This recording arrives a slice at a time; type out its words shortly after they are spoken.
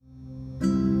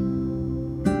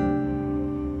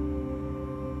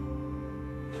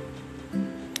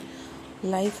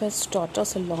Life has taught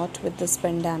us a lot with this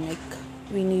pandemic.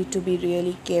 We need to be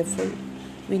really careful.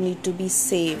 We need to be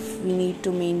safe. We need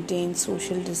to maintain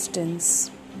social distance.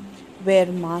 Wear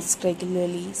mask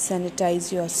regularly.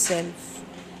 Sanitize yourself.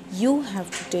 You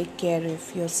have to take care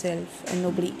of yourself and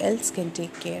nobody else can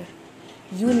take care.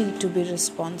 You need to be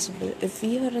responsible. If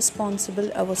we are responsible,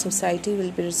 our society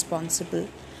will be responsible.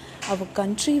 Our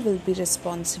country will be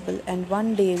responsible, and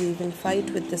one day we will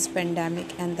fight with this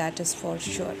pandemic, and that is for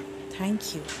sure.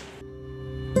 Thank you.